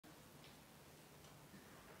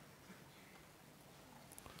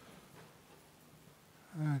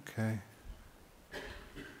Okay.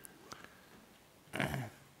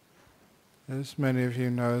 As many of you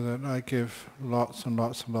know, that I give lots and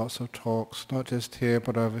lots and lots of talks, not just here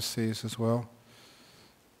but overseas as well.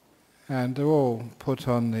 And they're all put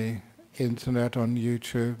on the internet, on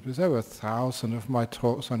YouTube. There's over 1,000 of my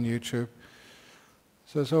talks on YouTube.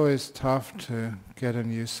 So it's always tough to get a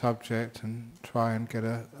new subject and try and get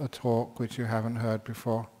a talk which you haven't heard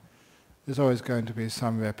before. There's always going to be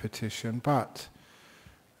some repetition, but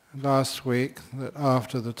last week, that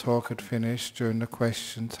after the talk had finished, during the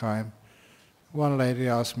question time, one lady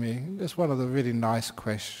asked me, just one of the really nice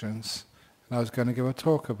questions, and I was going to give a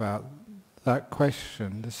talk about that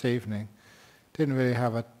question this evening. Didn't really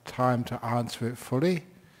have a time to answer it fully,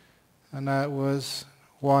 and that was,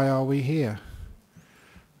 why are we here?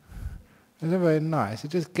 It's very nice.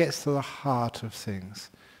 It just gets to the heart of things.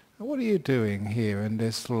 What are you doing here in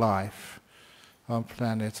this life on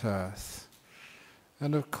planet Earth?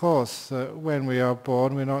 And of course, when we are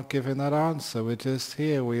born, we're not given that answer. We're just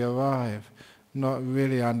here, we arrive, not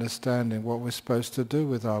really understanding what we're supposed to do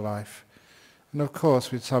with our life. And of course,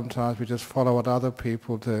 sometimes we just follow what other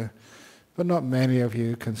people do. But not many of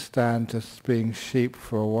you can stand just being sheep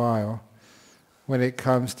for a while. When it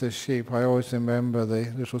comes to sheep, I always remember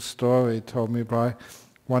the little story told me by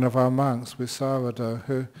one of our monks, Visarado,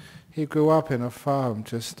 who he grew up in a farm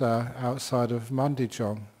just outside of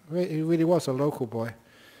Mundijong. He really was a local boy.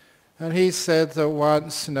 And he said that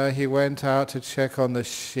once, he went out to check on the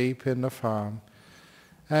sheep in the farm.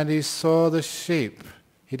 And he saw the sheep.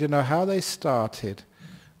 He didn't know how they started,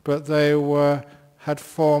 but they had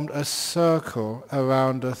formed a circle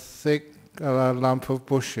around a thick lump of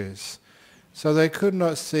bushes. So they could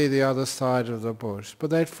not see the other side of the bush, but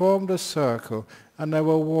they'd formed a circle and they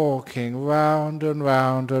were walking round and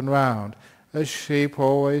round and round, as sheep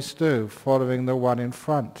always do, following the one in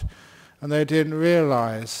front. And they didn't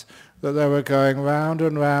realize that they were going round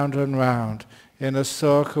and round and round in a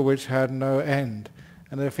circle which had no end.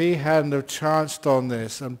 And if he hadn't have chanced on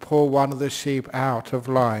this and pulled one of the sheep out of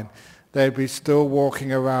line, they'd be still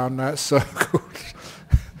walking around that circle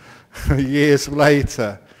years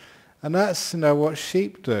later. And that's what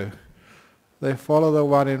sheep do. They follow the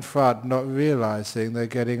one in front, not realizing they're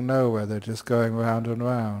getting nowhere. They're just going round and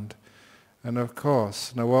round. And of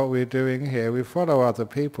course, what we're doing here, we follow other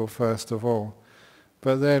people first of all.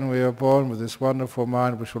 But then we are born with this wonderful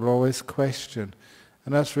mind which will always question.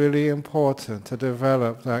 And that's really important, to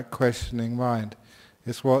develop that questioning mind.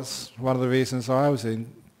 It's what's one of the reasons I was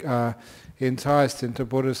enticed into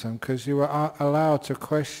Buddhism, because you were allowed to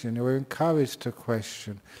question, you were encouraged to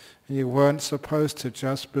question. And you weren't supposed to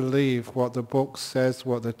just believe what the book says,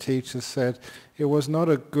 what the teacher said. It was not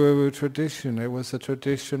a guru tradition, it was a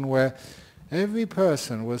tradition where every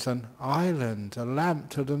person was an island, a lamp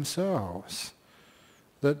to themselves.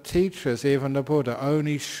 That teachers, even the Buddha,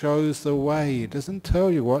 only shows the way. He doesn't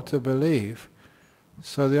tell you what to believe.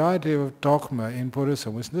 So the idea of dogma in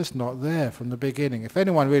Buddhism was just not there from the beginning. If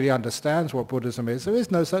anyone really understands what Buddhism is, there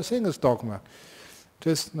is no such thing as dogma.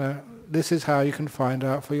 Just, this is how you can find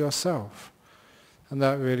out for yourself. And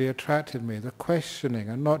that really attracted me, the questioning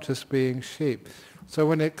and not just being sheep. So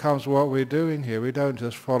when it comes to what we're doing here, we don't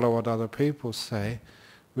just follow what other people say.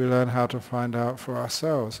 We learn how to find out for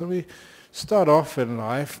ourselves. And we start off in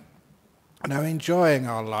life, enjoying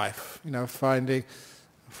our life, finding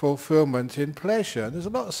fulfillment in pleasure. There's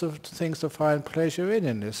lots of things to find pleasure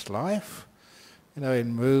in this life.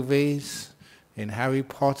 In movies, in Harry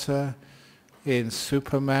Potter, in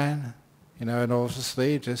Superman, and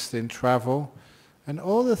obviously just in travel. And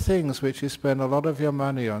all the things which you spend a lot of your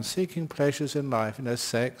money on, seeking pleasures in life,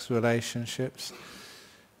 sex, relationships.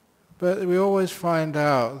 But we always find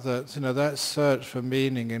out that, that search for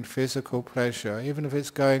meaning in physical pleasure, even if it's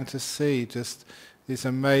going to see just this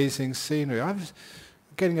amazing scenery. I'm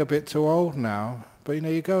getting a bit too old now, but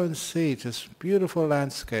you go and see just beautiful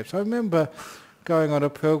landscapes. I remember going on a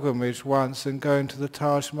pilgrimage once and going to the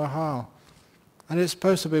Taj Mahal. And it's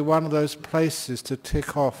supposed to be one of those places to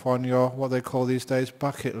tick off on your, what they call these days,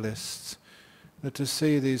 bucket lists. To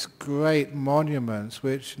see these great monuments,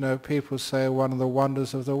 which people say are one of the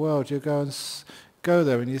wonders of the world. You go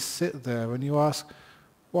there and you sit there and you ask,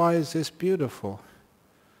 why is this beautiful?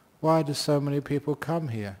 Why do so many people come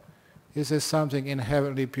here? Is there something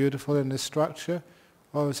inherently beautiful in this structure?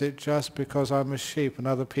 Or is it just because I'm a sheep and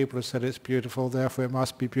other people have said it's beautiful, therefore it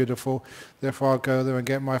must be beautiful, therefore I'll go there and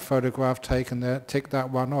get my photograph taken there, tick that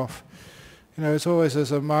one off. It's always,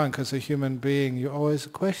 as a monk, as a human being, you're always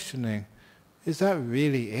questioning, is that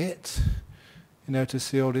really it? To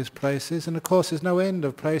see all these places. And of course there's no end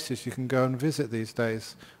of places you can go and visit these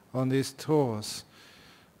days on these tours.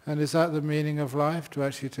 And is that the meaning of life, to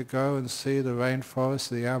actually to go and see the rainforest,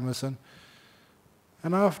 the Amazon?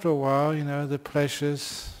 And after a while, the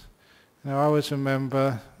pleasures, I always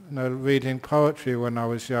remember, reading poetry when I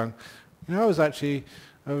was young. I was actually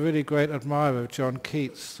a really great admirer of John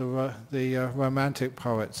Keats, the Romantic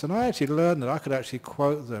poets. And I actually learned that I could actually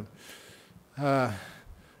quote them. A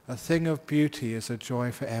thing of beauty is a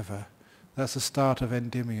joy forever. That's the start of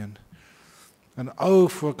Endymion. And oh,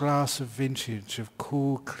 for a glass of vintage, of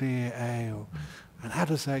cool, clear ale. And how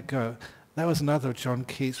does that go? That was another of John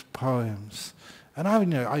Keats' poems. And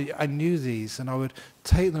I knew these, and I would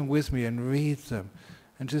take them with me and read them.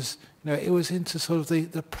 And just, it was into sort of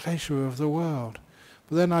the pleasure of the world.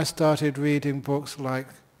 But then I started reading books like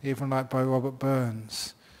by Robert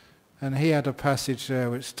Burns. And he had a passage there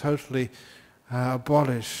which totally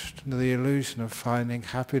abolished the illusion of finding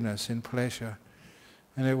happiness in pleasure.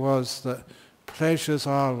 And it was that pleasures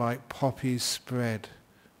are like poppies spread.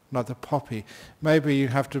 Not the poppy. Maybe you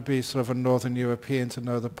have to be sort of a Northern European to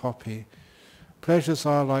know the poppy. Pleasures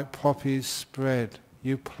are like poppies spread.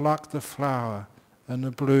 You pluck the flower and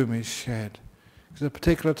the bloom is shed. It's a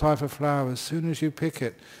particular type of flower, as soon as you pick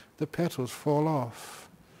it, the petals fall off.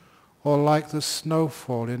 Or like the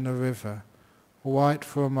snowfall in the river, white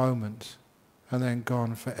for a moment and then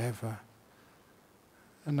gone forever.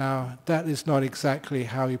 And now, that is not exactly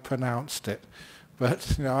how he pronounced it,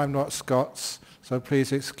 but I'm not Scots, so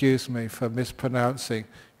please excuse me for mispronouncing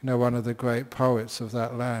one of the great poets of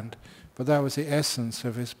that land. But that was the essence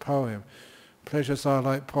of his poem. Pleasures are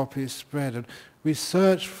like poppies spread. And we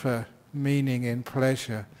search for meaning in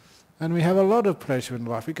pleasure. And we have a lot of pleasure in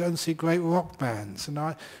life. We go and see great rock bands. And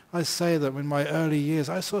I say that in my early years,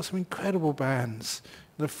 I saw some incredible bands.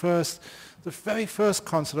 The very first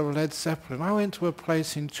concert of Led Zeppelin, I went to a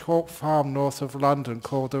place in Chalk Farm north of London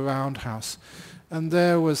called the Roundhouse. And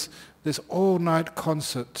there was this all-night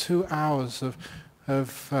concert, 2 hours of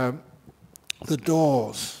The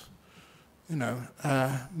Doors,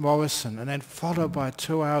 Morrison, and then followed by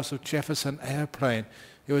 2 hours of Jefferson Airplane.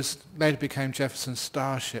 It later became Jefferson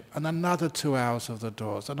Starship, and another 2 hours of The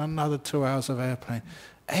Doors, and another 2 hours of Airplane.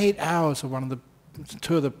 8 hours of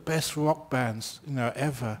two of the best rock bands,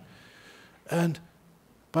 ever.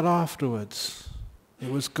 But afterwards,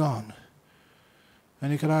 it was gone.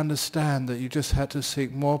 And you can understand that you just had to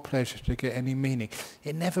seek more pleasure to get any meaning.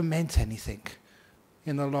 It never meant anything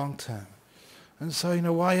in the long term. And so,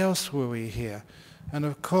 why else were we here? And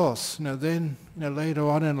of course, then, later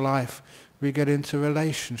on in life, we get into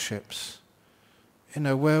relationships,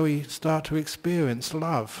 where we start to experience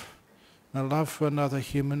love, love for another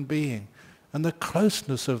human being, and the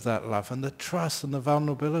closeness of that love, and the trust and the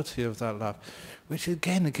vulnerability of that love, which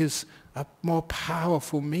again gives a more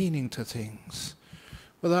powerful meaning to things.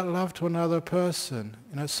 But that love to another person,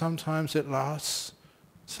 sometimes it lasts,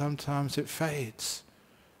 sometimes it fades.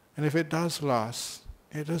 And if it does last,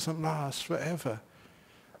 it doesn't last forever.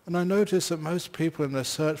 And I notice that most people in their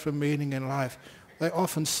search for meaning in life, they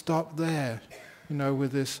often stop there,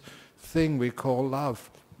 with this thing we call love,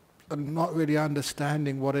 and not really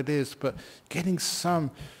understanding what it is, but getting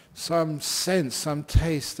some sense, some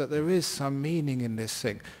taste that there is some meaning in this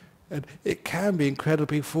thing. And it can be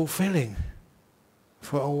incredibly fulfilling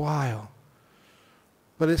for a while.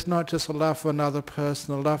 But it's not just a love for another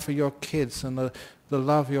person, a love for your kids, and the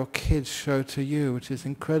love your kids show to you, which is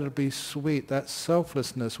incredibly sweet. That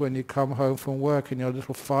selflessness when you come home from work and your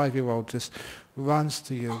little 5-year-old just runs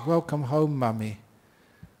to you. Welcome home, Mummy.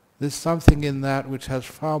 There's something in that which has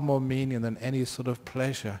far more meaning than any sort of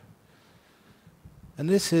pleasure. And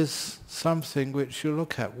this is something which you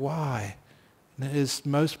look at. Why? And it is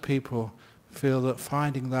most people feel that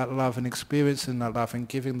finding that love and experiencing that love and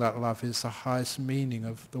giving that love is the highest meaning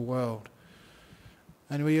of the world.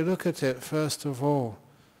 And when you look at it, first of all,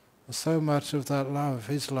 so much of that love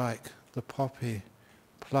is like the poppy,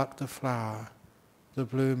 pluck the flower, the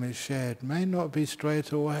bloom is shed. May not be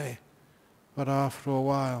straight away, but after a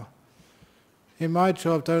while. In my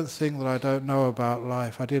job, don't think that I don't know about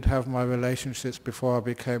life. I did have my relationships before I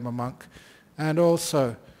became a monk. And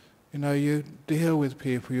also, you deal with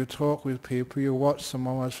people, you talk with people, you watch them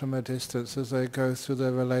almost from a distance as they go through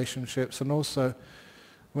their relationships, and also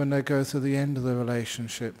when they go to the end of the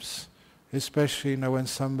relationships, especially when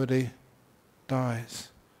somebody dies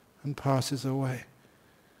and passes away.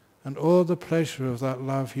 And all the pleasure of that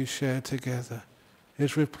love you share together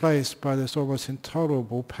is replaced by this almost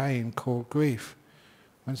intolerable pain called grief.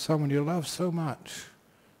 When someone you love so much,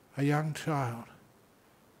 a young child,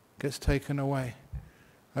 gets taken away.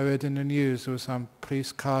 I read in the news there was some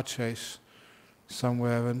police car chase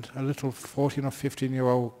somewhere, and a little 14 or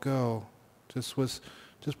 15-year-old girl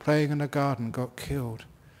just playing in the garden, got killed.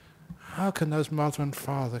 How can those mother and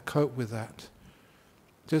father cope with that?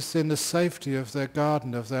 Just in the safety of their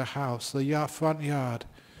garden, of their house, the front yard.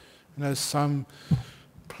 Some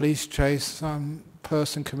police chase, some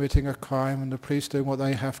person committing a crime, and the police doing what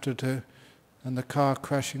they have to do, and the car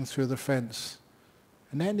crashing through the fence,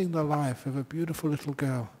 and ending the life of a beautiful little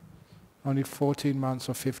girl, only 14 months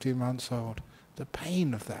or 15 months old. The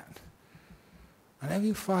pain of that. And then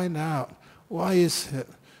you find out, why is it,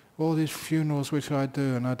 all these funerals which I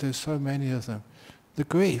do, and I do so many of them, the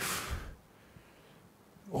grief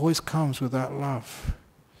always comes with that love.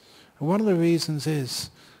 And one of the reasons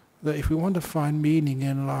is that if we want to find meaning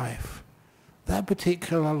in life, that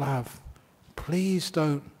particular love, please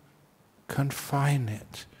don't confine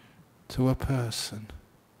it to a person.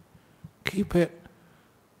 Keep it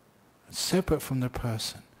separate from the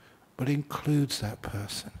person, but includes that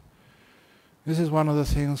person. This is one of the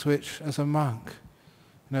things which, as a monk,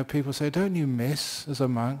 people say, don't you miss, as a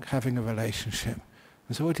monk, having a relationship?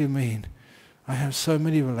 I say, what do you mean? I have so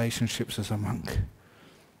many relationships as a monk,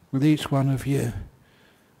 with each one of you.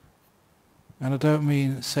 And I don't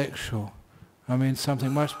mean sexual, I mean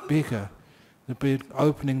something much bigger.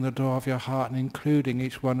 Opening the door of your heart and including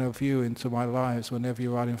each one of you into my lives whenever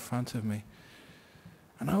you are in front of me.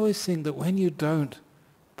 And I always think that when you don't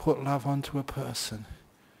put love onto a person,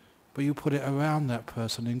 but you put it around that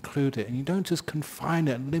person, include it, and you don't just confine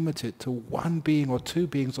it and limit it to one being or two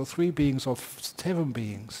beings or three beings or 7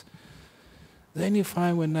 beings, then you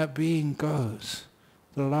find when that being goes,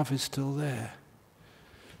 the love is still there.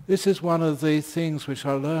 This is one of the things which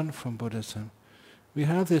I learned from Buddhism. We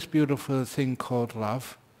have this beautiful thing called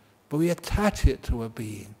love, but we attach it to a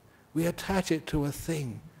being. We attach it to a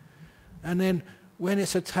thing. And then when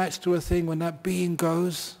it's attached to a thing, when that being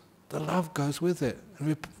goes, the love goes with it, and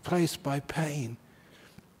replaced by pain.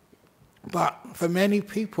 But for many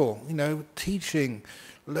people, teaching,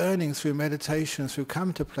 learning through meditation, through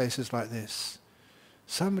coming to places like this,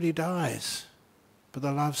 somebody dies, but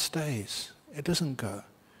the love stays. It doesn't go.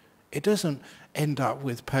 It doesn't end up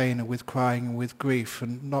with pain and with crying and with grief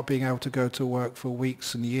and not being able to go to work for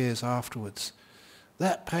weeks and years afterwards.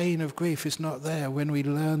 That pain of grief is not there when we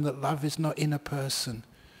learn that love is not in a person,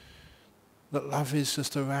 that love is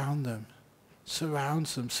just around them,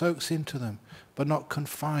 surrounds them, soaks into them, but not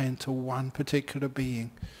confined to one particular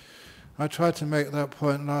being. I tried to make that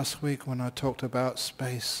point last week when I talked about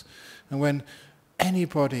space. And when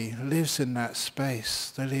anybody lives in that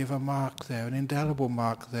space, they leave a mark there, an indelible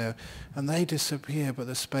mark there, and they disappear, but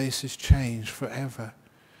the space is changed forever.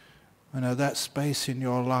 That space in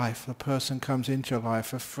your life, a person comes into your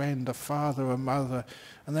life, a friend, a father, a mother,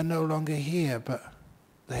 and they're no longer here, but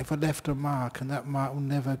they've left a mark, and that mark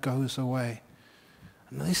never goes away.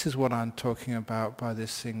 And this is what I'm talking about by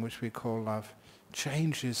this thing which we call love.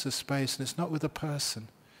 Changes the space, and it's not with a person.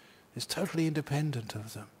 It's totally independent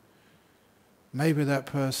of them. Maybe that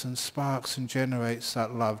person sparks and generates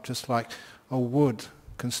that love, just like a wood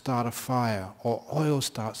can start a fire, or oil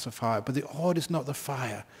starts a fire, but the oil is not the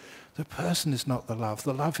fire. The person is not the love.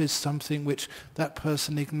 The love is something which that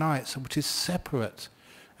person ignites, and which is separate,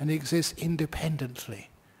 and exists independently.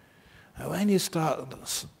 And when you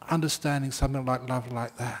start understanding something like love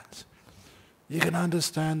like that, you can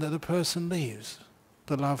understand that the person leaves,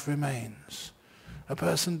 the love remains. A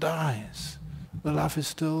person dies, the love is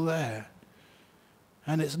still there.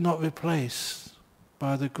 And it's not replaced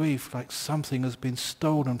by the grief like something has been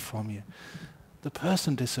stolen from you. The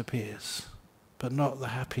person disappears, but not the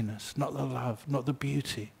happiness, not the love, not the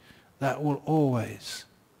beauty. That will always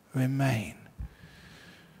remain.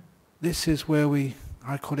 This is where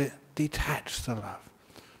I call it, detach the love,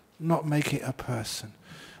 not make it a person.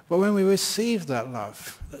 But when we receive that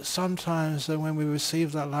love, sometimes when we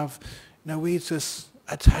receive that love, we just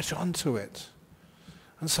attach onto it.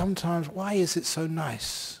 And sometimes, why is it so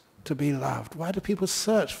nice to be loved? Why do people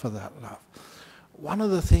search for that love? One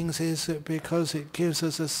of the things is that because it gives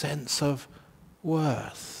us a sense of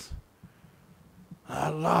worth.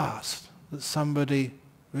 At last, that somebody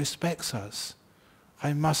respects us.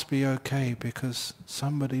 I must be okay because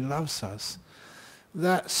somebody loves us.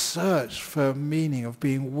 That search for meaning of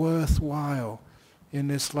being worthwhile in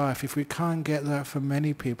this life, if we can't get that from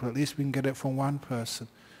many people, at least we can get it from one person.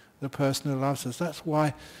 The person who loves us. That's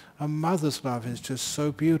why a mother's love is just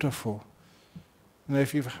so beautiful.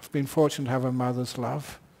 If you've been fortunate to have a mother's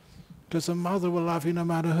love, because a mother will love you no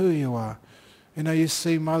matter who you are. You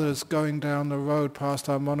see mothers going down the road past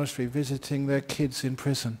our monastery visiting their kids in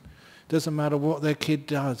prison. Doesn't matter what their kid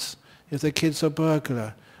does. If their kid's a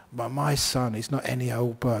burglar, but my son is not any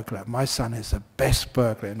old burglar. My son is the best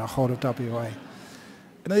burglar in the whole of WA.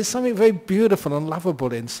 There's something very beautiful and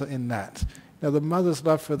lovable in that. The mother's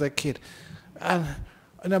love for the kid. And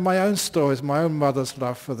my own stories, my own mother's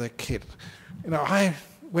love for the kid. I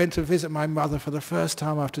went to visit my mother for the first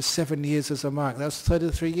time after 7 years as a monk. That was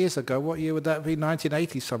 33 years ago. What year would that be?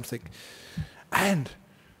 1980 something. And,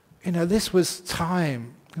 this was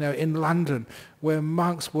time, in London where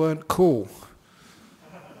monks weren't cool.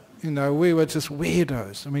 We were just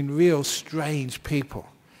weirdos. Real strange people.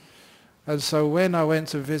 And so when I went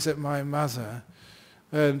to visit my mother,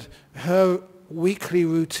 and her weekly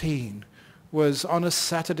routine was on a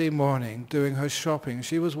Saturday morning doing her shopping.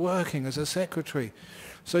 She was working as a secretary,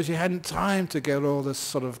 so she hadn't time to get all the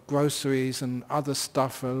sort of groceries and other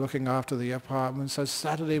stuff for looking after the apartment. So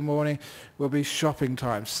Saturday morning will be shopping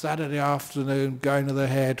time. Saturday afternoon going to the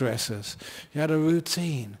hairdressers. She had a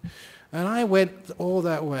routine. And I went all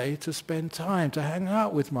that way to spend time, to hang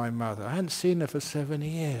out with my mother. I hadn't seen her for 7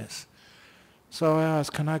 years. So I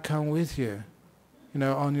asked, can I come with you,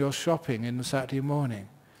 on your shopping in the Saturday morning?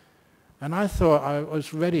 And I thought I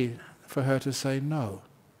was ready for her to say no,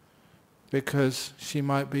 because she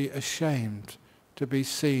might be ashamed to be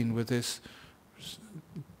seen with this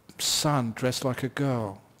son dressed like a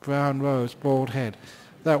girl, brown rose, bald head.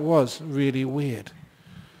 That was really weird.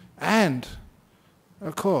 And,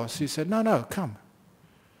 of course, he said, no, come.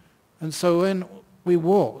 And so when we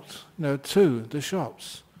walked, to the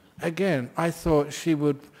shops, again, I thought she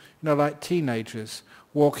would, like teenagers,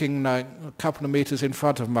 walking like a couple of meters in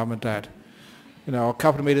front of mum and dad, a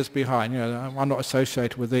couple of meters behind. I'm not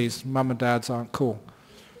associated with these. Mum and dads aren't cool.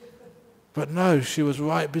 But no, she was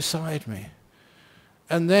right beside me.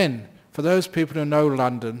 And then, for those people who know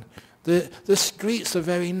London, the streets are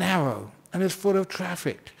very narrow and it's full of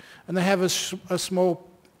traffic. And they have a small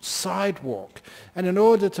sidewalk. And in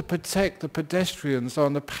order to protect the pedestrians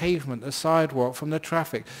on the pavement, the sidewalk, from the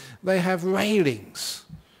traffic, they have railings.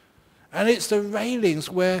 And it's the railings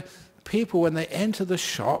where people, when they enter the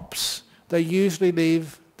shops, they usually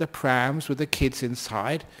leave the prams with the kids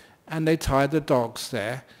inside, and they tie the dogs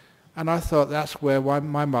there. And I thought that's where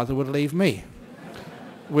my mother would leave me,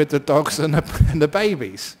 with the dogs and the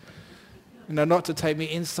babies. Not to take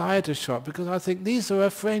me inside the shop, because I think these are her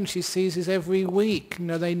friends. She sees these every week.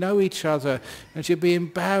 They know each other, and she'd be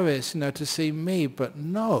embarrassed, to see me. But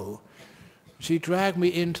no. She dragged me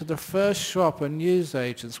into the first shop of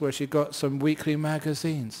newsagents where she got some weekly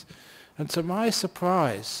magazines. And to my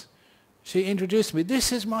surprise, she introduced me.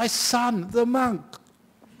 This is my son, the monk.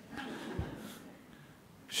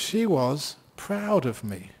 She was proud of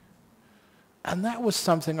me. And that was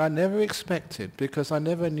something I never expected, because I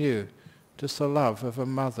never knew just the love of a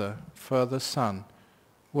mother for the son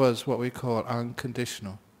was what we call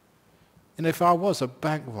unconditional. And if I was a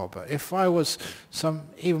bank robber, if I was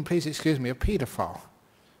even please excuse me, a paedophile,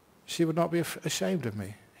 she would not be ashamed of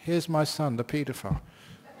me. Here's my son, the paedophile.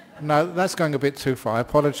 No, that's going a bit too far, I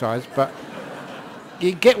apologize, but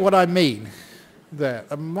you get what I mean there.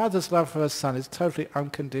 A mother's love for her son is totally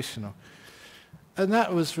unconditional. And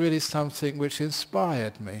that was really something which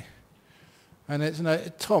inspired me. And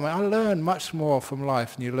it taught me, I learned much more from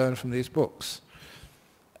life than you learn from these books.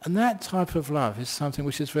 And that type of love is something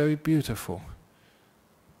which is very beautiful.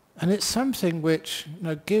 And it's something which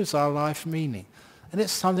gives our life meaning. And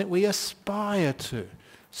it's something we aspire to.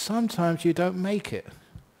 Sometimes you don't make it.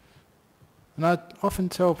 And I often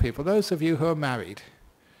tell people, those of you who are married,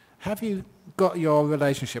 have you got your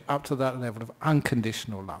relationship up to that level of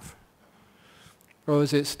unconditional love? Or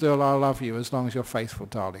is it still, I love you as long as you're faithful,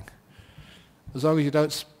 darling? As long as you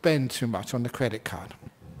don't spend too much on the credit card.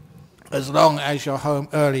 As long as you're home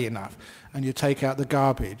early enough and you take out the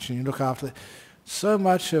garbage and you look after it. So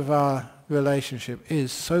much of our relationship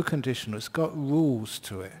is so conditional. It's got rules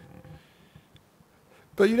to it.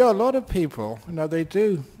 But a lot of people, they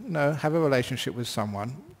do have a relationship with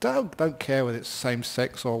someone, don't care whether it's same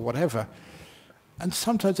sex or whatever. And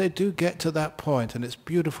sometimes they do get to that point, and it's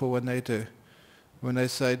beautiful when they do. When they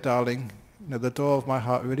say, darling, the door of my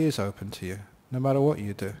heart really is open to you, no matter what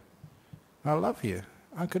you do. I love you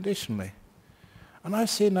unconditionally. And I've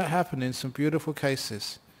seen that happen in some beautiful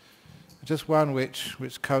cases. Just one which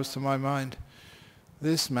comes to my mind.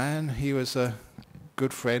 This man, he was a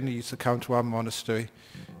good friend. He used to come to our monastery.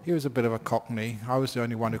 He was a bit of a cockney. I was the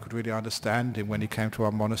only one who could really understand him when he came to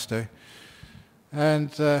our monastery.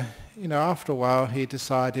 And, after a while, he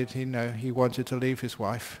decided, he wanted to leave his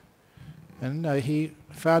wife. And he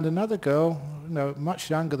found another girl, much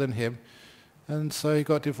younger than him. And so he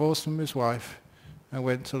got divorced from his wife and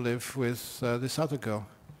went to live with this other girl.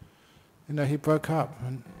 He broke up,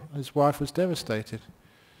 and his wife was devastated.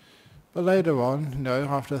 But later on,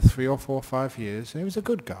 after 3 or 4 or 5 years, and he was a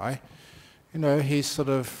good guy, he sort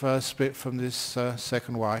of split from this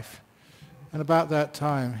second wife. And about that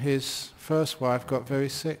time, his first wife got very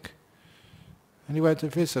sick. And he went to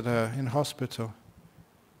visit her in hospital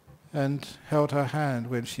and held her hand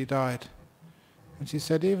when she died. And she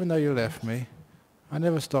said, even though you left me, I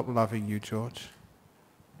never stopped loving you, George.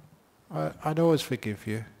 I'd always forgive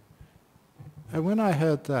you. And when I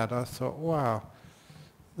heard that, I thought, wow,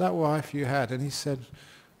 that wife you had. And he said,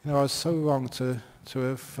 I was so wrong to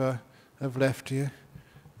have left you.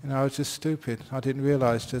 I was just stupid. I didn't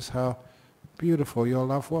realize just how beautiful your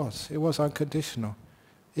love was. It was unconditional,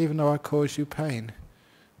 even though I caused you pain.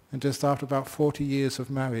 And just after about 40 years of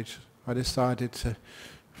marriage, I decided to,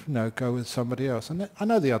 go with somebody else. And I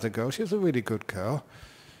know the other girl. She was a really good girl.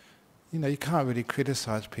 You can't really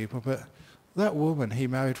criticize people, but that woman he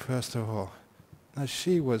married first of all, now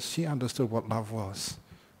she understood what love was.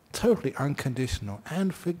 Totally unconditional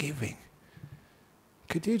and forgiving.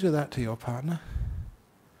 Could you do that to your partner?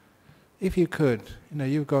 If you could,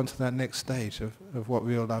 you've gone to that next stage of what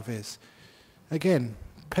real love is. Again,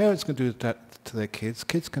 parents can do that to their kids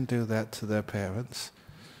can do that to their parents,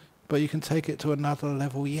 but you can take it to another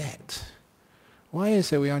level yet. Why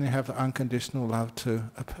is it we only have the unconditional love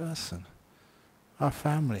to a person, our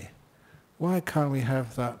family? Why can't we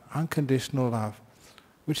have that unconditional love,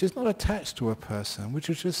 which is not attached to a person, which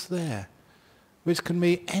is just there, which can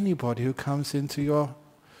meet anybody who comes into your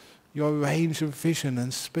range of vision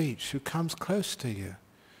and speech, who comes close to you?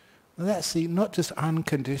 And that's not just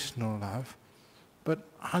unconditional love, but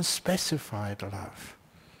unspecified love.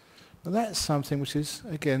 And that's something which is,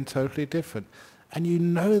 again, totally different. And you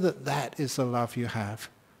know that is the love you have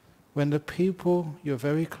when the people you're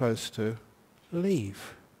very close to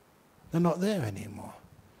leave. They're not there anymore,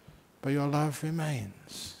 but your love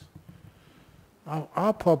remains.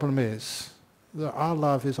 Our problem is that our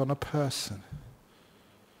love is on a person.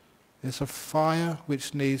 It's a fire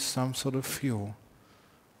which needs some sort of fuel,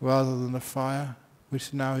 rather than a fire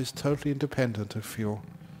which now is totally independent of fuel.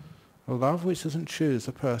 A love which doesn't choose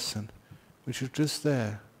a person, which is just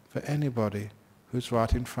there for anybody who's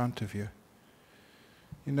right in front of you.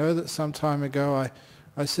 You know that some time ago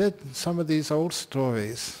I said some of these old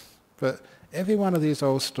stories, but every one of these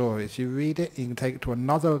old stories, you read it, you can take it to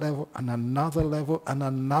another level and another level and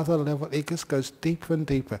another level. It just goes deeper and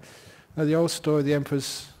deeper. Now the old story, the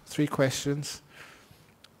Emperor's 3 questions.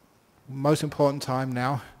 Most important time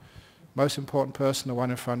now. Most important person, the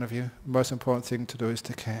one in front of you. Most important thing to do is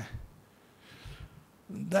to care.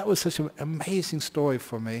 That was such an amazing story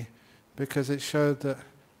for me, because it showed that the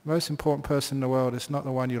most important person in the world is not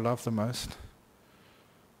the one you love the most.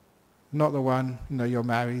 Not the one you're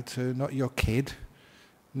married to, not your kid,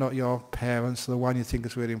 not your parents, the one you think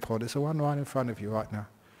is really important. It's the one right in front of you right now.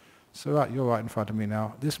 So you're right in front of me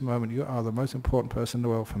now. This moment you are the most important person in the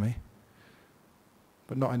world for me.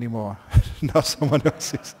 But not anymore. Now someone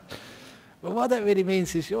else is. But what that really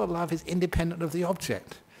means is your love is independent of the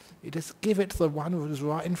object. You just give it to the one who is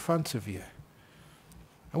right in front of you.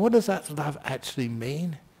 And what does that love actually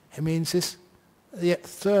mean? It means this, the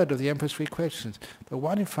third of the Emperor's 3 questions. The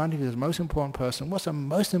one in front of you is the most important person. What's the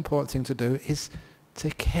most important thing to do is to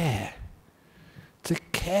care. To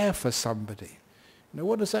care for somebody.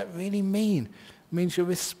 What does that really mean? It means you're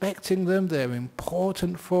respecting them, they're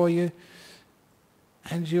important for you,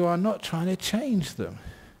 and you are not trying to change them.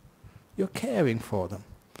 You're caring for them.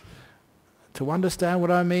 To understand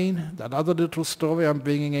what I mean, that other little story I'm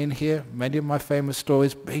bringing in here, many of my famous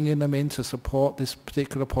stories, bringing them in to support this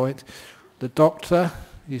particular point. The doctor,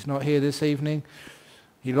 he's not here this evening,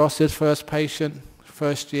 he lost his first patient,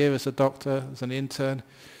 first year as a doctor, as an intern,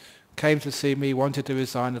 came to see me, wanted to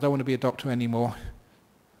resign, I don't want to be a doctor anymore.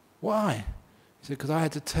 Why? He said, because I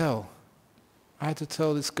had to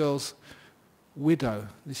tell this girl's widow,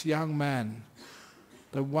 this young man,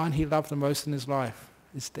 the one he loved the most in his life,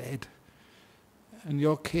 is dead. And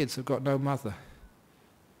your kids have got no mother.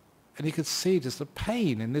 And he could see just the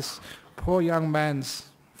pain in this poor young man's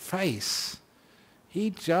face.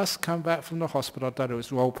 He'd just come back from the hospital, I don't know, it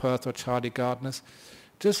was Royal Perth or Charlie Gardner's,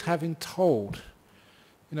 just having told,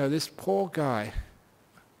 this poor guy,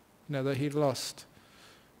 that he'd lost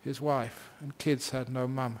his wife and kids, had no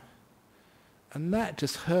mum. And that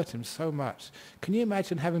just hurt him so much. Can you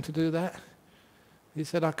imagine having to do that? He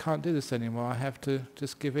said, I can't do this anymore. I have to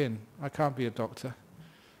just give in. I can't be a doctor,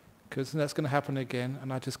 because that's going to happen again,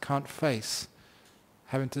 and I just can't face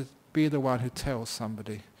having to be the one who tells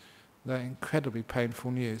somebody that incredibly painful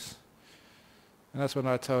news. And that's when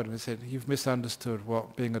I told him, I said, you've misunderstood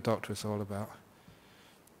what being a doctor is all about.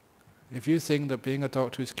 If you think that being a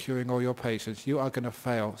doctor is curing all your patients, you are going to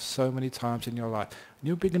fail so many times in your life. And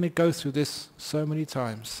you're going to go through this so many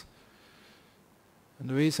times. And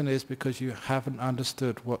the reason is because you haven't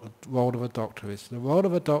understood what the role of a doctor is. The role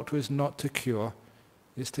of a doctor is not to cure,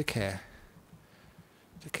 it's to care.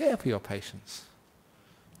 To care for your patients.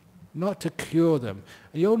 Not to cure them.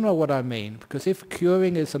 And you'll know what I mean, because if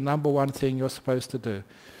curing is the number one thing you're supposed to do,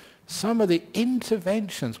 some of the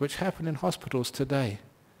interventions which happen in hospitals today,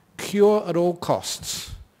 cure at all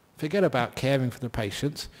costs. Forget about caring for the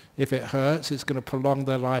patients. If it hurts, it's going to prolong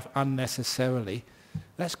their life unnecessarily.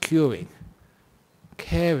 That's curing.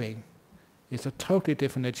 Caring is a totally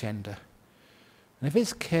different agenda. And if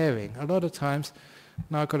it's caring, a lot of times,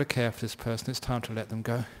 no, I've got to care for this person, it's time to let them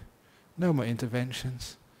go. No more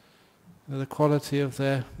interventions. The quality of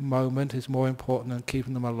their moment is more important than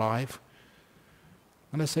keeping them alive.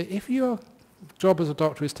 And I say, if your job as a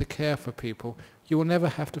doctor is to care for people, you will never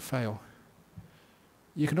have to fail.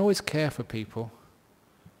 You can always care for people.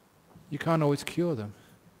 You can't always cure them.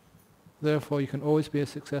 Therefore, you can always be a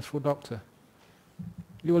successful doctor.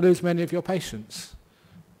 You will lose many of your patients.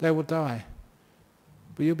 They will die.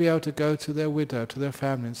 But you'll be able to go to their widow, to their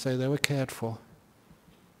family, and say they were cared for.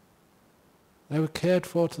 They were cared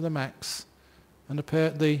for to the max. And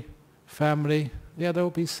the family, yeah,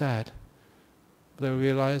 they'll be sad. But they'll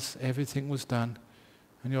realize everything was done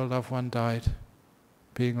and your loved one died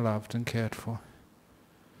being loved and cared for.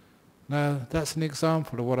 Now, that's an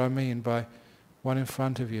example of what I mean by one in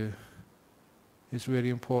front of you is really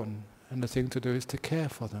important. And the thing to do is to care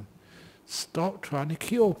for them. Stop trying to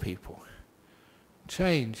cure people.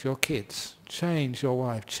 Change your kids, change your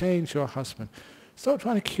wife, change your husband. Stop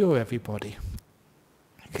trying to cure everybody.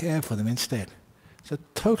 Care for them instead. It's a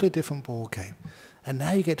totally different ball game. And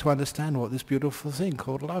now you get to understand what this beautiful thing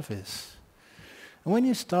called love is. And when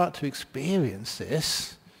you start to experience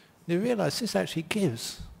this, you realize this actually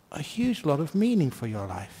gives a huge lot of meaning for your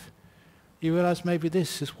life. You realize maybe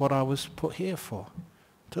this is what I was put here for.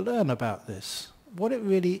 To learn about this, what it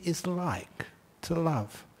really is like to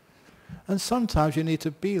love. And sometimes you need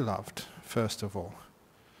to be loved, first of all,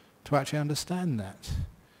 to actually understand that,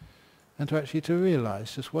 and to actually to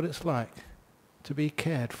realize just what it's like to be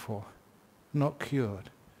cared for, not cured,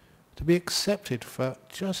 to be accepted for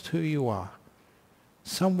just who you are,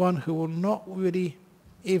 someone who will not really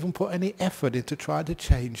even put any effort into trying to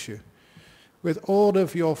change you, with all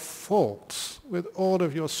of your faults, with all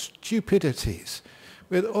of your stupidities,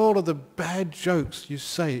 with all of the bad jokes you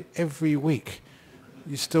say every week,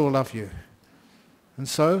 you still love you. And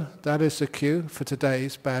so, that is the cue for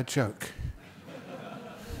today's bad joke.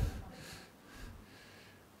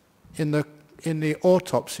 In the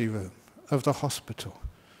autopsy room of the hospital,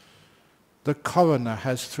 the coroner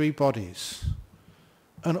has 3 bodies,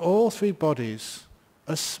 and all 3 bodies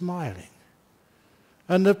are smiling.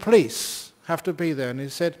 And the police have to be there, and he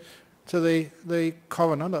said to the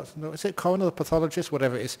coroner, is it coroner, the pathologist,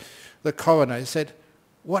 whatever it is, the coroner, he said,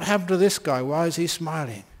 what happened to this guy? Why is he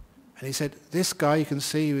smiling? And he said, this guy, you can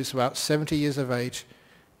see he was about 70 years of age.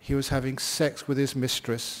 He was having sex with his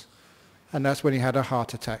mistress, and that's when he had a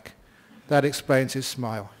heart attack. That explains his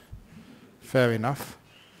smile. Fair enough.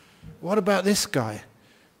 What about this guy?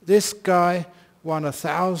 This guy won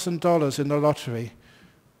 $1,000 in the lottery,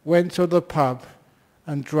 went to the pub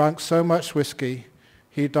and drank so much whiskey,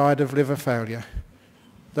 he died of liver failure.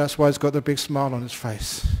 That's why he's got the big smile on his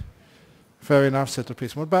face. Fair enough, said the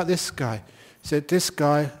policeman. What about this guy? He said, this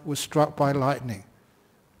guy was struck by lightning.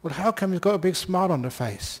 Well, how come he's got a big smile on the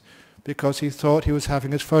face? Because he thought he was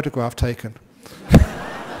having his photograph taken.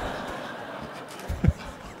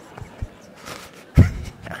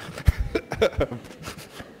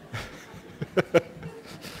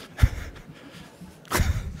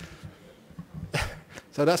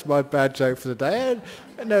 So that's my bad joke for the day.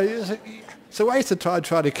 And, no, it's a way to try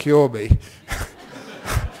to cure me.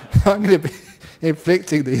 I'm going to be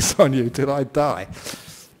inflicting these on you till I die.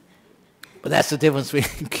 But that's the difference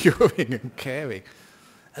between curing and caring.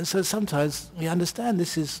 And so sometimes we understand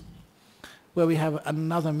this is where we have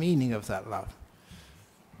another meaning of that love.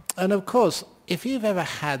 And of course, if you've ever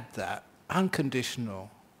had that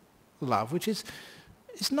unconditional love, which is,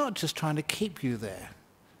 it's not just trying to keep you there,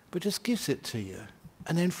 but just gives it to you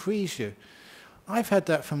and then frees you. I've had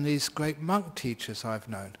that from these great monk teachers I've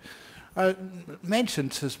known. I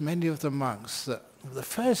mentioned to many of the monks that the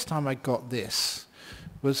first time I got this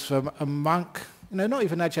was from a monk, not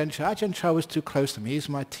even Ajahn Chah. Ajahn Chah was too close to me. He's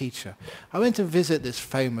my teacher. I went to visit this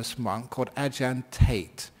famous monk called Ajahn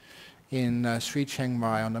Tate in Sri Chiang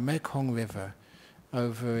Mai on the Mekong River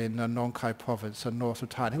over in Nong Khai province, north of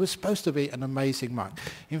Thailand. He was supposed to be an amazing monk.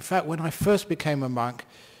 In fact, when I first became a monk,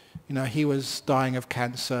 he was dying of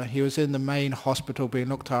cancer. He was in the main hospital being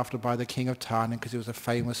looked after by the king of Thailand because he was a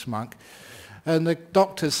famous monk. And the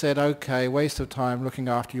doctor said, okay, waste of time looking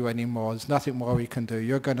after you anymore. There's nothing more we can do.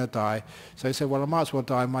 You're going to die. So he said, well, I might as well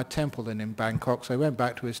die in my temple then in Bangkok. So he went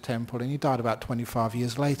back to his temple and he died about 25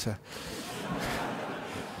 years later.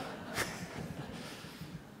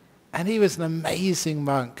 And he was an amazing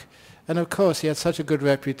monk. And of course, he had such a good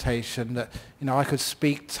reputation that, I could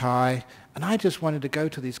speak Thai. And I just wanted to go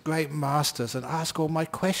to these great masters and ask all my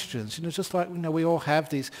questions. Just like, we all have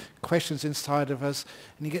these questions inside of us.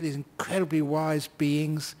 And you get these incredibly wise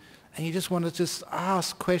beings. And you just want to just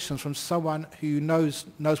ask questions from someone who knows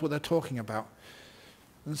what they're talking about.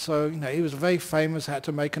 And so, he was very famous. I had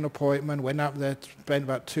to make an appointment. Went up there, spent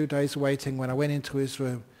about 2 days waiting. When I went into his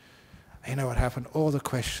room, you know what happened? All the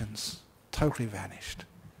questions totally vanished.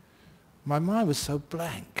 My mind was so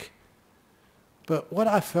blank. But what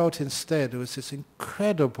I felt instead was this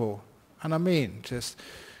incredible, and I mean just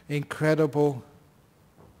incredible,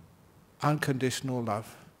 unconditional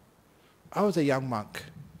love. I was a young monk.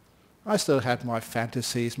 I still had my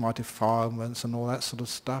fantasies, my defilements and all that sort of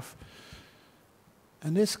stuff.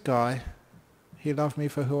 And this guy, he loved me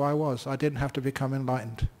for who I was. I didn't have to become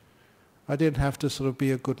enlightened. I didn't have to sort of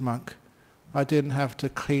be a good monk. I didn't have to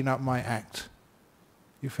clean up my act.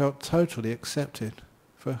 You felt totally accepted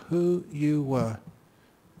for who you were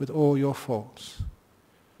with all your faults.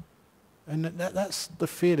 And that's the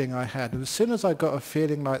feeling I had. And as soon as I got a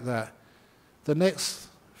feeling like that, the next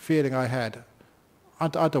feeling I had, I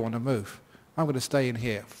don't want to move. I'm going to stay in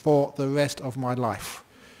here for the rest of my life.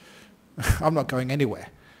 I'm not going anywhere.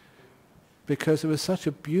 Because it was such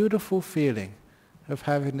a beautiful feeling of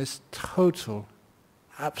having this total,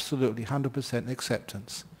 absolutely 100%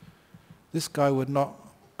 acceptance. This guy would not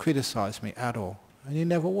criticize me at all, and he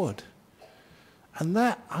never would. And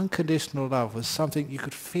that unconditional love was something you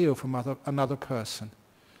could feel from another person.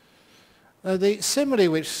 The simile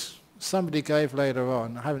which somebody gave later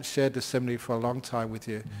on, I haven't shared this simile for a long time with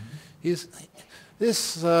you, is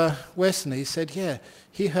this Westerner, he said, yeah,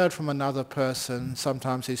 he heard from another person,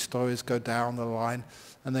 sometimes his stories go down the line,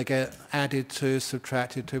 and they get added to,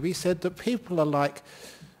 subtracted to. He said that people are like,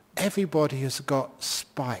 everybody has got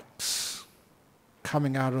spikes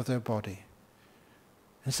coming out of their body.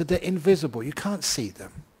 And so they're invisible, you can't see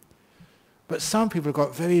them. But some people have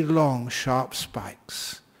got very long, sharp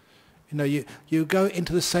spikes. You go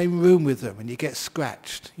into the same room with them and you get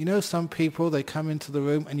scratched. Some people, they come into the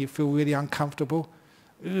room and you feel really uncomfortable.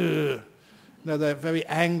 Ugh. They're very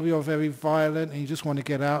angry or very violent and you just want to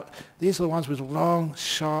get out. These are the ones with long,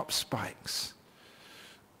 sharp spikes.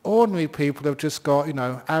 Ordinary people have just got,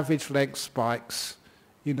 average length spikes.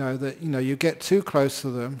 You get too close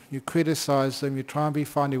to them, you criticize them, you try and be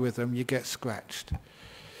funny with them, you get scratched.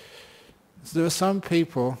 So there are some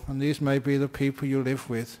people, and these may be the people you live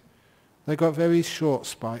with, they've got very short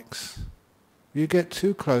spikes. You get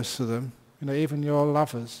too close to them, even your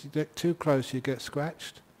lovers, you get too close, you get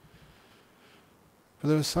scratched. But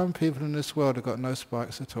there are some people in this world who've got no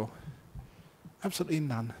spikes at all. Absolutely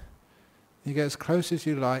none. You get as close as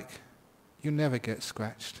you like, you never get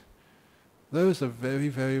scratched. Those are very,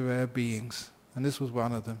 very rare beings, and this was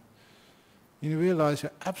one of them. You realize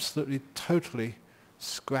you're absolutely, totally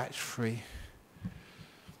scratch-free.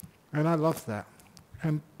 And I love that.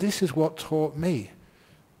 And this is what taught me,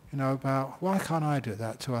 about why can't I do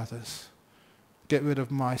that to others? Get rid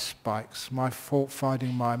of my spikes, my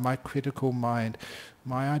fault-finding mind, my critical mind,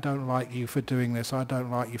 I don't like you for doing this, I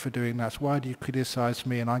don't like you for doing that. Why do you criticize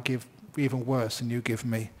me and I give even worse than you give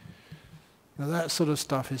me? That sort of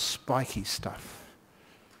stuff is spiky stuff.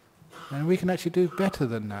 And we can actually do better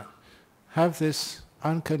than that. Have this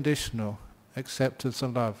unconditional acceptance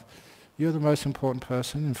and love. You're the most important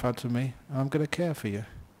person in front of me, and I'm going to care for you,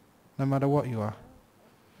 no matter what you are.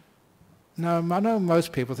 Now, I know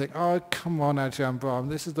most people think, oh, come on, Ajahn Brahm,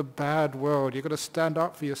 this is the bad world. You've got to stand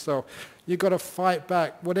up for yourself. You've got to fight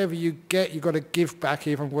back. Whatever you get, you've got to give back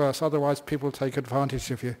even worse. Otherwise, people take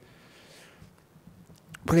advantage of you.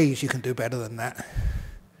 Please, you can do better than that.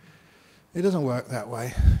 It doesn't work that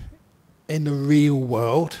way. In the real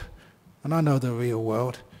world, and I know the real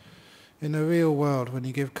world, in the real world, when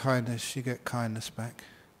you give kindness, you get kindness back.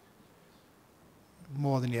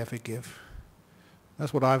 More than you ever give.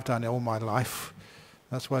 That's what I've done all my life.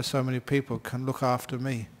 That's why so many people can look after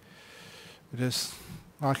me. Because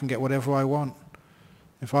I can get whatever I want.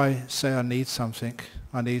 If I say I need something,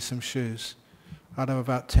 I need some shoes, I'd have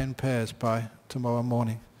about 10 pairs by tomorrow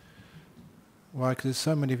morning. Why? Because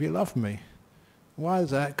so many of you love me. Why is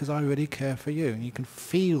that? Because I really care for you, and you can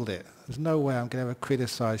feel it. There's no way I'm going to ever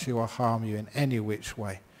criticize you or harm you in any which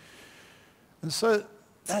way. And so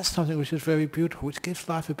that's something which is very beautiful, which gives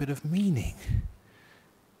life a bit of meaning.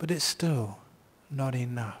 But it's still not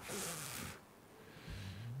enough.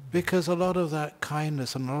 Because a lot of that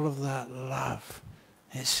kindness and a lot of that love,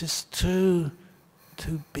 it's just too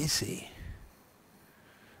busy.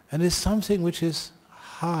 And there's something which is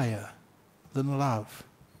higher than love.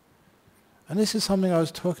 And this is something I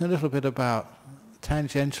was talking a little bit about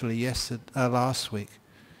tangentially last week.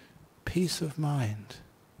 Peace of mind,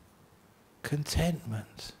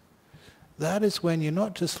 contentment. That is when you're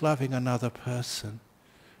not just loving another person,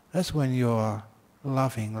 that's when you're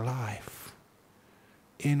loving life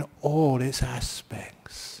in all its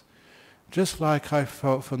aspects. Just like I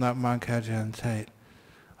felt from that monk Ajahn Tate,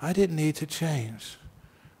 I didn't need to change.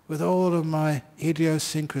 With all of my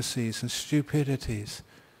idiosyncrasies and stupidities,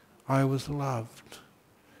 I was loved.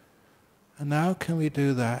 And now can we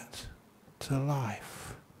do that to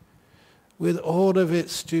life? With all of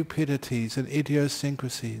its stupidities and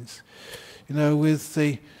idiosyncrasies, with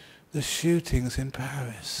the shootings in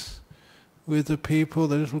Paris, with the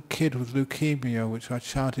little kid with leukemia, which I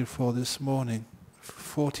chanted for this morning,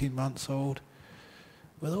 14 months old,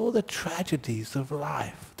 with all the tragedies of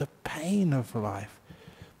life, the pain of life,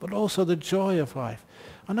 but also the joy of life.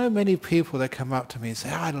 I know many people that come up to me and say,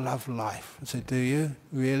 I love life. I say, do you?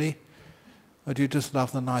 Really? Or do you just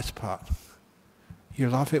love the nice part? You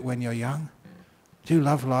love it when you're young? Do you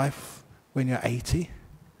love life when you're 80?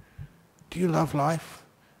 Do you love life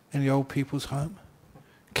in the old people's home?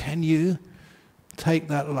 Can you take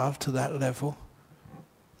that love to that level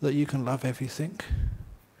that you can love everything?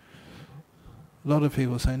 A lot of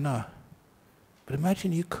people say no. But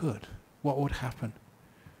imagine you could. What would happen?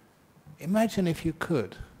 Imagine if you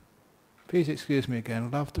could, please excuse me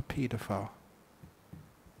again, love the paedophile.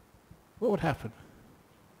 What would happen?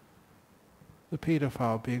 The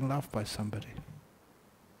paedophile being loved by somebody.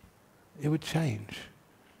 It would change.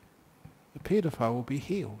 The paedophile will be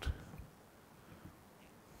healed.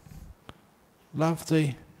 Love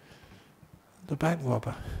the bank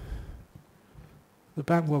robber. The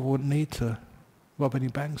bank robber wouldn't need to rob any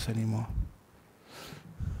banks anymore.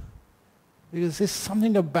 Because there's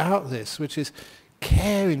something about this which is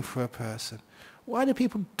caring for a person. Why do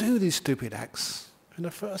people do these stupid acts in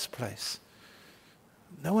the first place?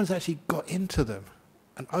 No one's actually got into them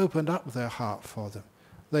and opened up their heart for them.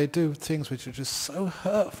 They do things which are just so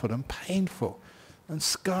hurtful and painful and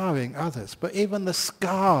scarring others. But even the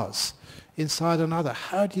scars inside another,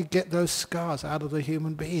 how do you get those scars out of the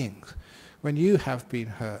human beings when you have been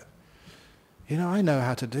hurt? I know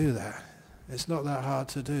how to do that. It's not that hard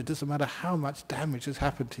to do. It doesn't matter how much damage has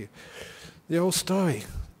happened to you. The old story,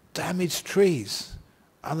 damaged trees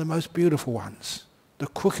are the most beautiful ones. The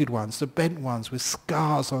crooked ones, the bent ones with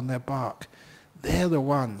scars on their bark. They're the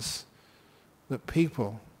ones that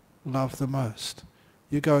people love the most.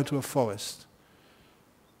 You go into a forest,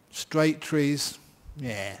 straight trees,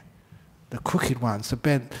 yeah. The crooked ones, the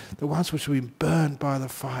bent, the ones which have been burned by the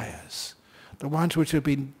fires, the ones which have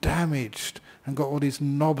been damaged and got all these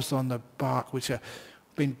knobs on the bark, which have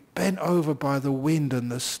been bent over by the wind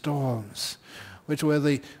and the storms, where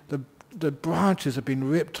the branches have been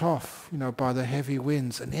ripped off, by the heavy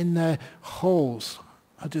winds, and in their holes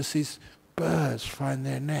are just these birds find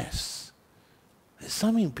their nests. There's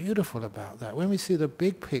something beautiful about that. When we see the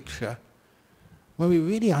big picture, when we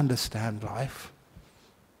really understand life,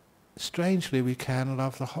 strangely we can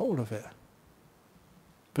love the whole of it.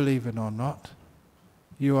 Believe it or not,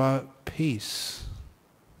 you are at peace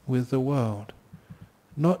with the world,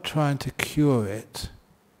 not trying to cure it,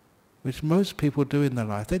 which most people do in their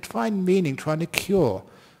life. They find meaning trying to cure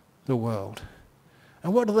the world.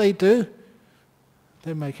 And what do?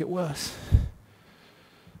 They make it worse.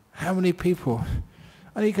 How many people?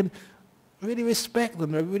 And you can really respect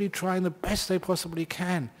them. They're really trying the best they possibly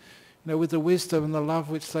can, with the wisdom and the love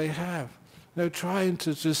which they have. Trying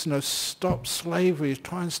to just stop slavery,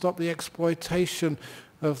 try and stop the exploitation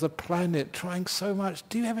of the planet, trying so much.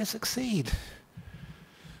 Do you ever succeed?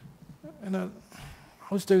 I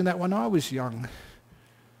was doing that when I was young.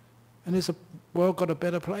 And has the world got a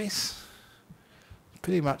better place?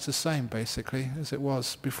 Pretty much the same, basically, as it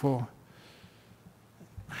was before.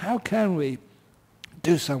 How can we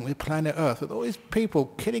do something with planet Earth, with all these people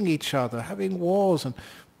killing each other, having wars and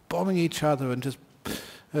bombing each other and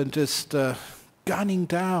just gunning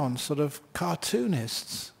down sort of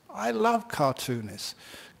cartoonists? I love cartoonists.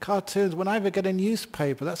 Cartoons, when I ever get a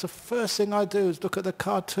newspaper, that's the first thing I do is look at the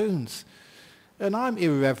cartoons. And I'm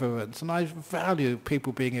irreverent, and I value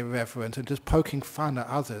people being irreverent and just poking fun at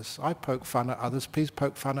others. I poke fun at others, please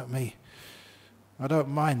poke fun at me. I don't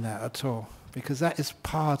mind that at all, because that is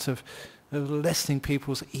part of lessening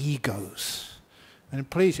people's egos. And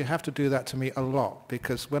please, you have to do that to me a lot,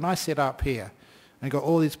 because when I sit up here and got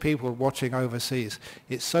all these people watching overseas,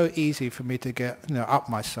 it's so easy for me to get up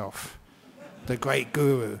myself, the great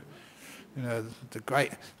guru.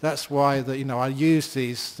 That's why I use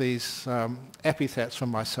these epithets for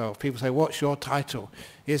myself. People say, "What's your title?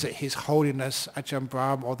 Is it His Holiness Ajahn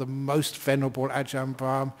Brahm or the Most Venerable Ajahn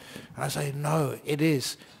Brahm?" And I say, "No, it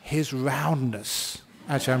is His Roundness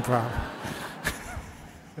Ajahn Brahm."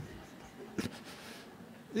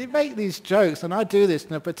 You make these jokes, and I do this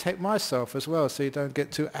to protect myself as well, so you don't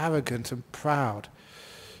get too arrogant and proud,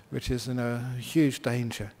 which is a huge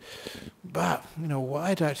danger. But,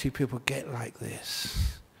 why do actually people get like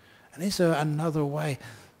this? And is there another way?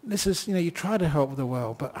 This is, you try to help the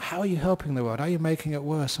world, but how are you helping the world? Are you making it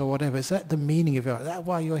worse or whatever? Is that the meaning of your life? Is that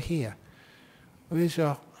why you're here? Or is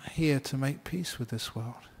you here to make peace with this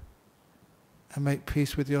world? And make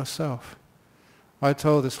peace with yourself? I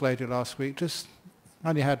told this lady last week, I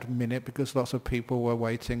only had a minute because lots of people were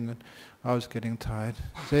waiting and I was getting tired.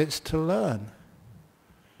 So it's to learn.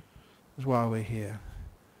 That's why we're here.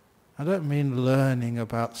 I don't mean learning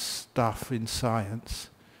about stuff in science.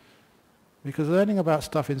 Because learning about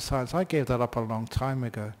stuff in science, I gave that up a long time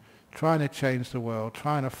ago. Trying to change the world,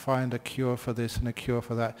 trying to find a cure for this and a cure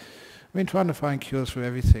for that. I mean, trying to find cures for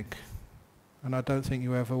everything. And I don't think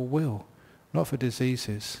you ever will. Not for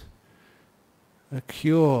diseases. A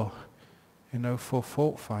cure, for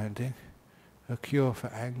fault finding. A cure for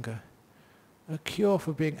anger. A cure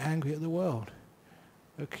for being angry at the world.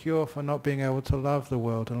 A cure for not being able to love the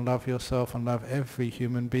world and love yourself and love every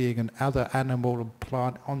human being and other animal and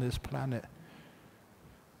plant on this planet.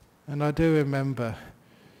 And I do remember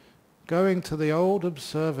going to the old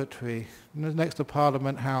observatory next to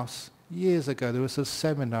Parliament House years ago. There was a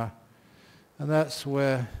seminar, and that's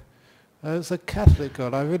where there was a Catholic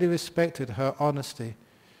girl. I really respected her honesty,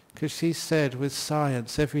 because she said with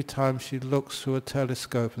science, every time she looks through a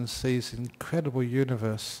telescope and sees an incredible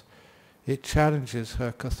universe, it challenges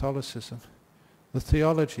her Catholicism, the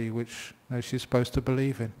theology which she's supposed to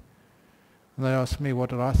believe in. And they asked me, what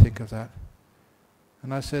did I think of that?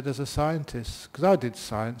 And I said, as a scientist, because I did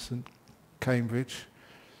science in Cambridge,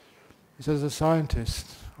 he said, as a scientist,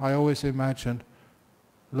 I always imagine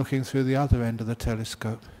looking through the other end of the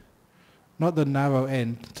telescope. Not the narrow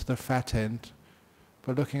end to the fat end,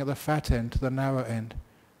 but looking at the fat end to the narrow end.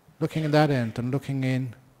 Looking at that end and looking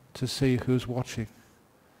in to see who's watching.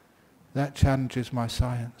 That challenges my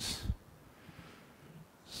science.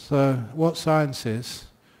 So what science is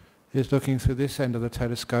looking through this end of the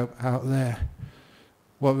telescope out there.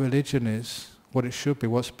 What religion is, what it should be,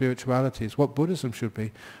 what spirituality is, what Buddhism should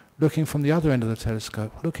be, looking from the other end of the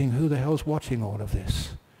telescope, looking who the hell's watching all of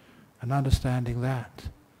this, and understanding that.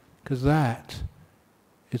 Because that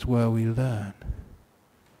is where we learn.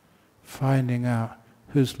 Finding out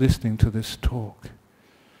who's listening to this talk.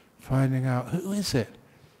 Finding out who is it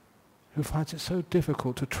who finds it so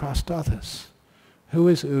difficult to trust others? Who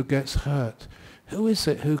is it who gets hurt? Who is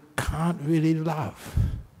it who can't really love?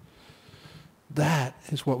 That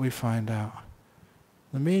is what we find out.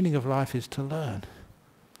 The meaning of life is to learn.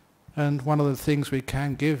 And one of the things we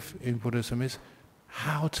can give in Buddhism is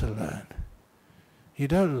how to learn. You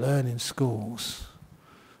don't learn in schools.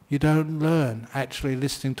 You don't learn actually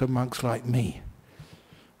listening to monks like me.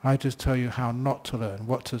 I just tell you how not to learn,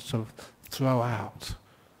 what to sort of throw out.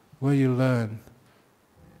 Where you learn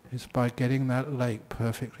is by getting that lake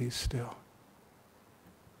perfectly still.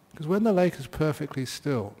 Because when the lake is perfectly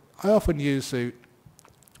still, I often use the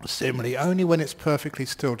simile, only when it's perfectly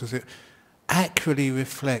still does it accurately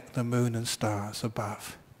reflect the moon and stars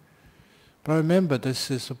above. But I remember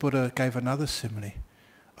this is, the Buddha gave another simile.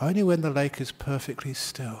 Only when the lake is perfectly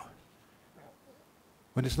still,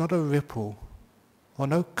 when it's not a ripple or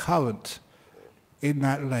no current in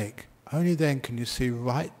that lake, only then can you see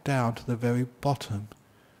right down to the very bottom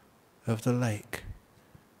of the lake.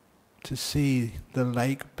 To see the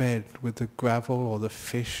lake bed with the gravel or the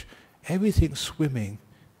fish, everything swimming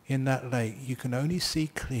in that lake, you can only see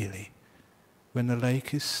clearly when the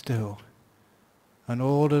lake is still and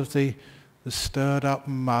all of the stirred up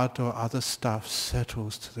mud or other stuff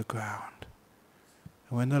settles to the ground.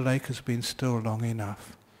 And when the lake has been still long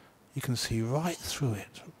enough, you can see right through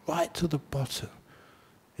it, right to the bottom,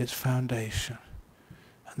 its foundation.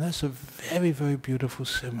 And that's a very, very beautiful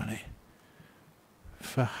simile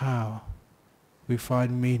for how we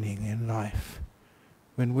find meaning in life.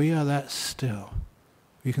 When we are that still,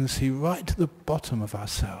 we can see right to the bottom of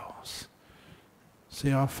ourselves,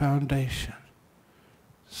 see our foundation,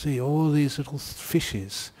 see all these little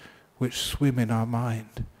fishes which swim in our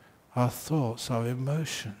mind, our thoughts, our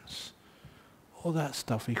emotions, all that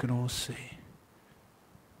stuff we can all see.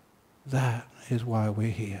 That is why we're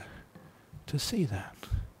here, to see that.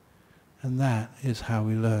 And that is how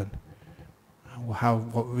we learn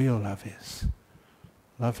what real love is.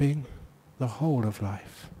 Loving the whole of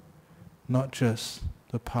life, not just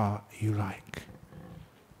the part you like.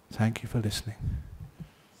 Thank you for listening.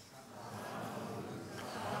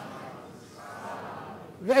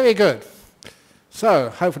 Very good. So,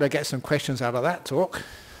 hopefully I get some questions out of that talk.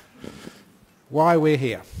 Why we're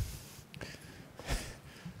here.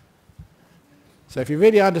 So if you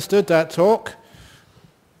really understood that talk,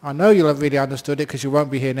 I know you'll have really understood it because you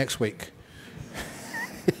won't be here next week.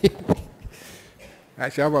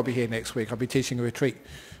 Actually, I won't be here next week. I'll be teaching a retreat,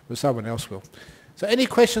 but someone else will. So any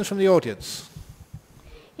questions from the audience?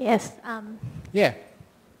 Yes. Yeah.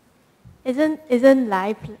 Isn't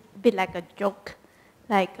life a bit like a joke?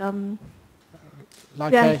 Like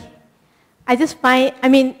Like I just find, I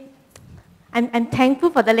mean, I'm thankful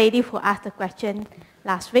for the lady who asked the question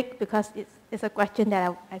last week because it's a question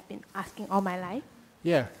that I've been asking all my life.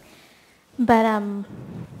 Yeah. But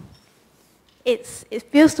it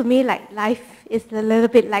feels to me like life is a little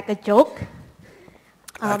bit like a joke.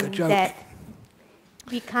 Like a joke. That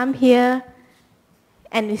we come here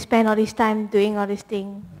and we spend all this time doing all these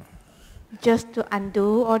things just to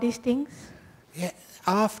undo all these things. Yeah.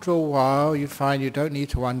 After a while, you find you don't need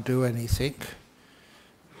to undo anything.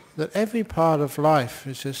 That every part of life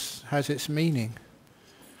has its meaning.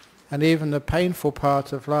 And even the painful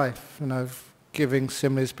part of life, giving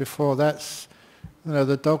similes before, that's,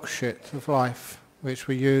 the dog shit of life, which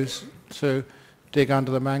we use to dig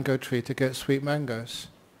under the mango tree to get sweet mangoes.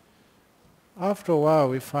 After a while,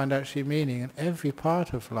 we find actually meaning in every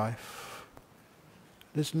part of life.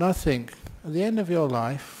 There's nothing, at the end of your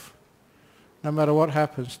life, no matter what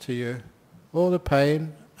happens to you, all the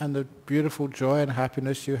pain and the beautiful joy and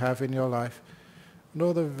happiness you have in your life, and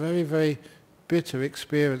all the very, very bitter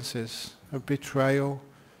experiences of betrayal,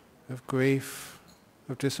 of grief,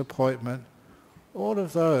 of disappointment, all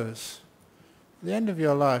of those, at the end of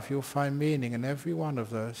your life you'll find meaning in every one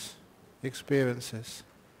of those experiences.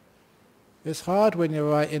 It's hard when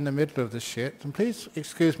you're right in the middle of the shit, and please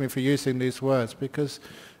excuse me for using these words, because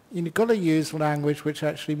you've got to use language which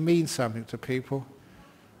actually means something to people.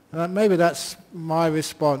 And maybe that's my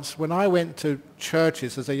response. When I went to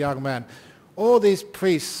churches as a young man, all these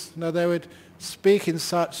priests, they would speak in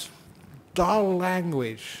such dull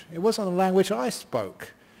language. It wasn't the language I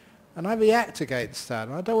spoke. And I react against that.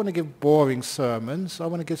 I don't want to give boring sermons. I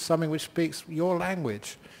want to give something which speaks your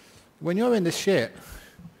language. When you're in the shit,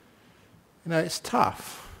 it's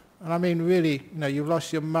tough. And I mean really, you've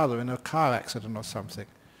lost your mother in a car accident or something.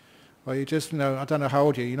 Or you just, I don't know how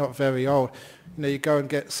old you're not very old. You go and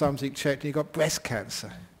get something checked and you've got breast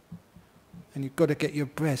cancer. And you've got to get your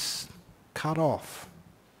breasts cut off.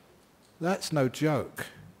 That's no joke.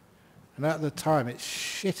 And at the time, it's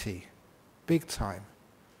shitty. Big time.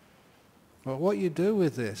 But what you do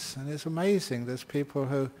with this, and it's amazing, there's people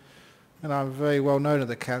who, I'm very well known at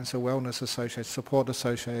the Cancer Wellness Association, Support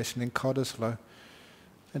Association in Cottesloe.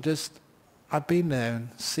 And I've been there and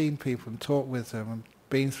seen people and talked with them and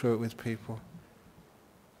been through it with people.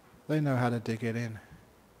 They know how to dig it in.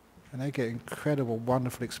 And they get incredible,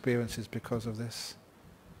 wonderful experiences because of this.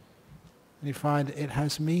 And you find it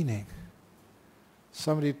has meaning.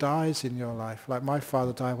 Somebody dies in your life, like my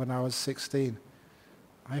father died when I was 16.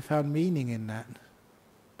 I found meaning in that.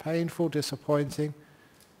 Painful, disappointing,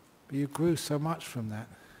 but you grew so much from that.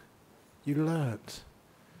 You learnt.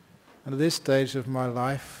 And at this stage of my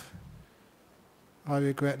life, I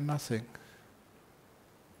regret nothing.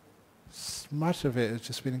 Much of it has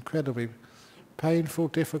just been incredibly painful,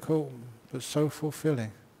 difficult, but so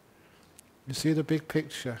fulfilling. You see the big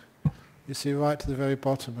picture. You see right to the very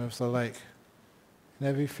bottom of the lake. And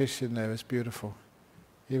every fish in there is beautiful,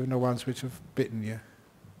 even the ones which have bitten you.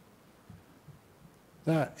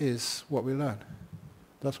 That is what we learn.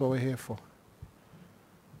 That's what we're here for.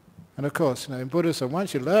 And of course, in Buddhism,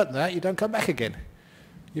 once you learn that, you don't come back again.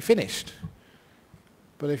 You're finished.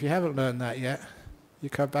 But if you haven't learned that yet, you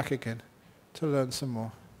come back again to learn some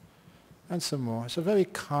more and some more. It's a very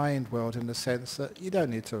kind world in the sense that you don't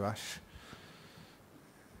need to rush.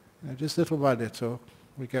 Just little by little,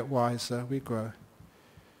 we get wiser, we grow.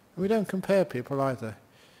 And we don't compare people either.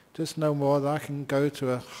 Just no more that I can go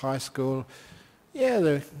to a high school. Yeah,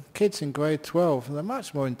 the kids in grade 12, they're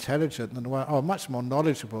much more intelligent than much more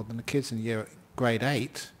knowledgeable than the kids in grade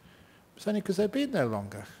 8. It's only because they've been there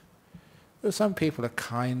longer. Some people are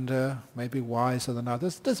kinder, maybe wiser than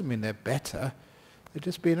others. Doesn't mean they're better. They've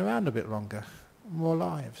just been around a bit longer, more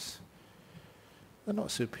lives. They're not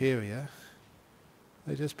superior.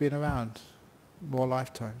 They've just been around more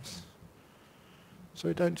lifetimes. So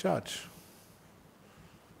we don't judge.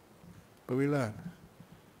 but we learn.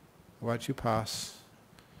 Once you pass,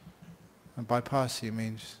 and by passing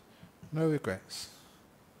means no regrets.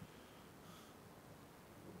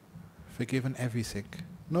 Forgiven everything,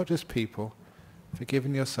 not just people,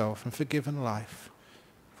 forgiven yourself and forgiven life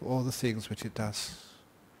for all the things which it does.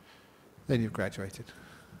 Then you've graduated.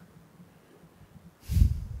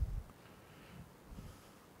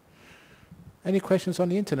 Any questions on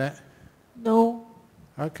the internet? No.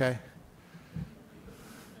 Okay.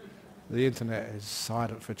 The internet is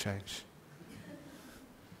silent for change.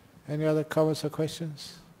 Any other comments or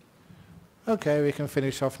questions? Okay, we can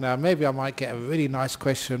finish off now. Maybe I might get a really nice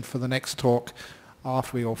question for the next talk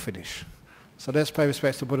after we all finish. So let's pay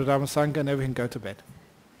respects to Buddha, Dhamma, Sangha, and then we can go to bed.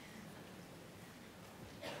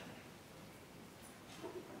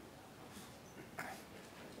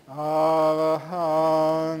 Arahang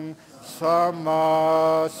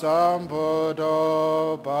Samma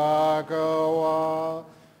Sambuddho Bhagava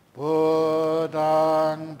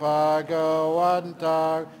Buddhang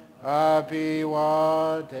Bhagavantang Abhivademi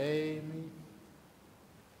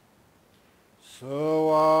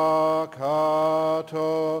Suwakato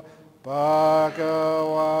Bhagavata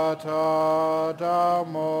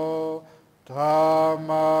Dhammo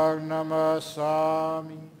Dhammang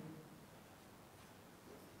Namasami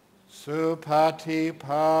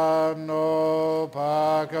Supatipano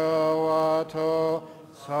Bhagavato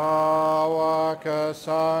Sāvaka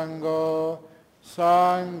Sangho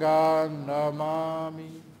Sangham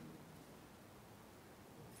Namami.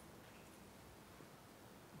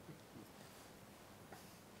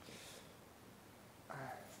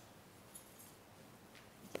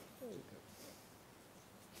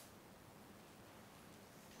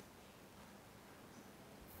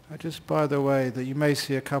 Just by the way, that you may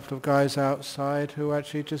see a couple of guys outside who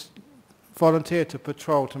actually just volunteer to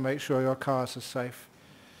patrol to make sure your cars are safe.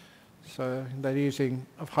 So they're using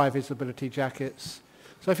high visibility jackets.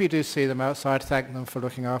 So if you do see them outside, thank them for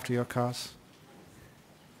looking after your cars.